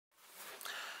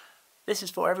This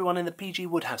is for everyone in the P G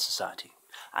Wodehouse Society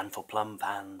and for Plum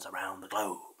fans around the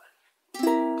globe.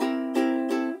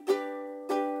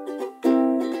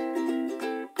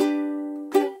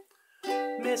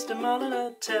 Mr.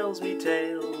 Mulliner tells me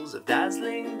tales of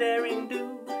dazzling daring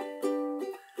do.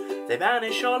 They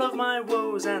banish all of my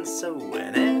woes, and so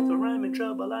whenever I'm in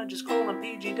trouble I just call on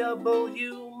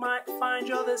PGW. Might find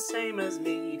you're the same as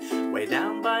me, way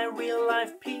down by real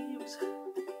life peeves.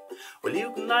 Well,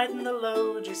 you can lighten the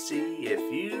load, you see, if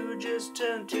you just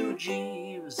turn to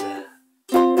Jeeves.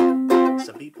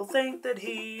 Some people think that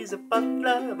he's a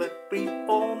butler, but we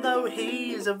all know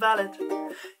he's a valet.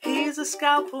 He's a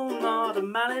scalpel, not a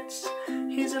mallet.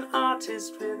 He's an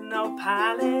artist with no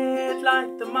palette,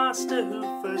 like the master who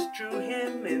first drew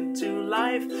him into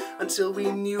life. Until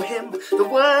we knew him, the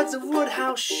words of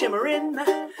Wodehouse shimmer in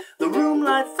the room,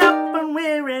 lights up and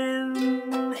we're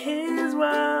in his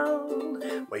world,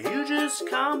 where you just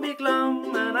can't be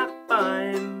glum. And I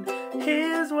find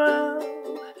his world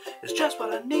is just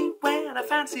what I need when I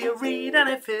fancy a read. And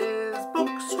if his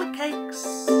books were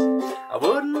cakes, I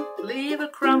wouldn't leave a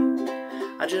crumb.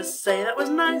 I'd just say that was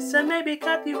nice and maybe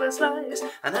cut you a slice.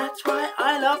 And that's why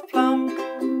I love Plum.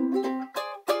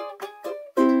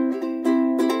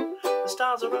 The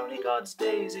stars are only God's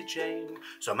daisy chain,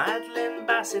 so Madeline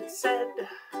Bassett said.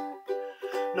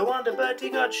 No wonder Bertie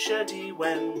got shirty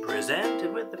when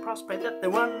presented with the prospect that they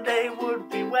one day would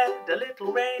be wed. A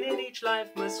little rain in each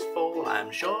life must fall,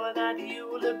 I'm sure that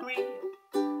you'll agree.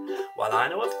 While I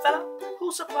know a fella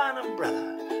who'll supply an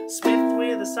umbrella, Smith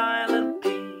with a silent P.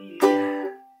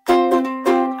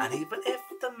 And even if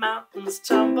the mountains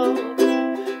tumble,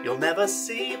 you'll never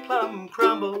see Plum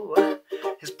crumble.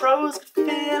 His prose could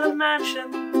fill a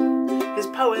mansion, his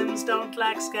poems don't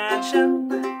lack scansion.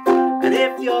 And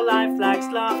if your life lacks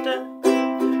laughter,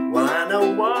 well, I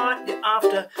know what you're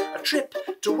after. A trip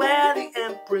to where the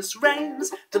Empress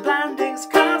reigns, to Blanding's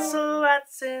castle,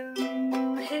 that's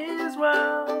in his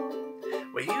world,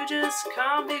 where you just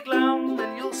can't be glum.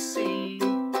 And you'll see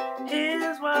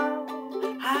his world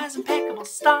has impeccable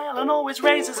style and always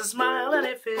raises a smile. And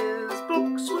if his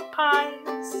books were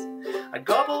pies, I'd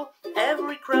gobble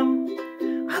every crumb,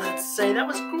 and I'd say that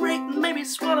was great and maybe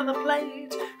swallow the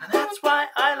plate. And that's why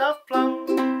I love Plum.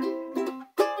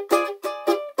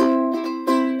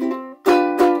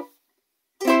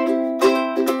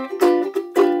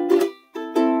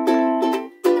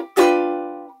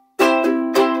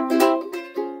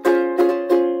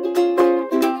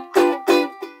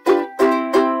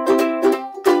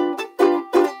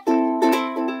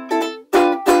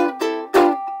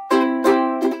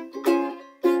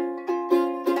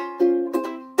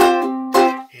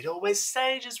 He'd always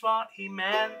say just what he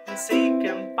meant and seek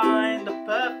and find the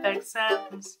perfect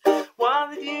sentence,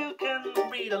 one that you can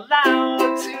read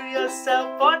aloud to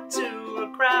yourself or to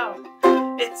a crowd.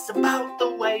 It's about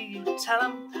the way you tell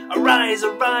him, arise,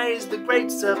 arise, the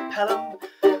great Sir Pelham.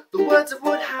 The words of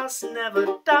Wodehouse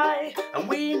never die, and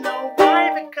we know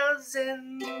why, because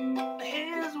in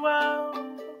his world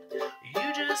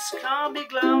you just can't be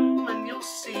glum. And you'll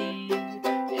see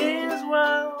his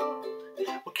world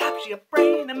will capture your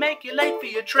brain and make you late for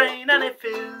your train. And if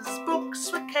his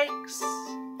books were cakes,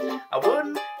 I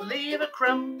wouldn't leave a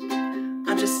crumb.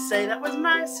 I'd just say that was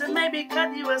nice and maybe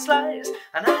cut you a slice.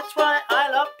 And that's why I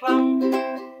love Plum.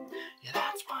 Yeah,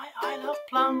 that's why I love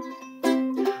Plum.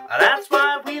 That's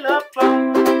why we love Plum.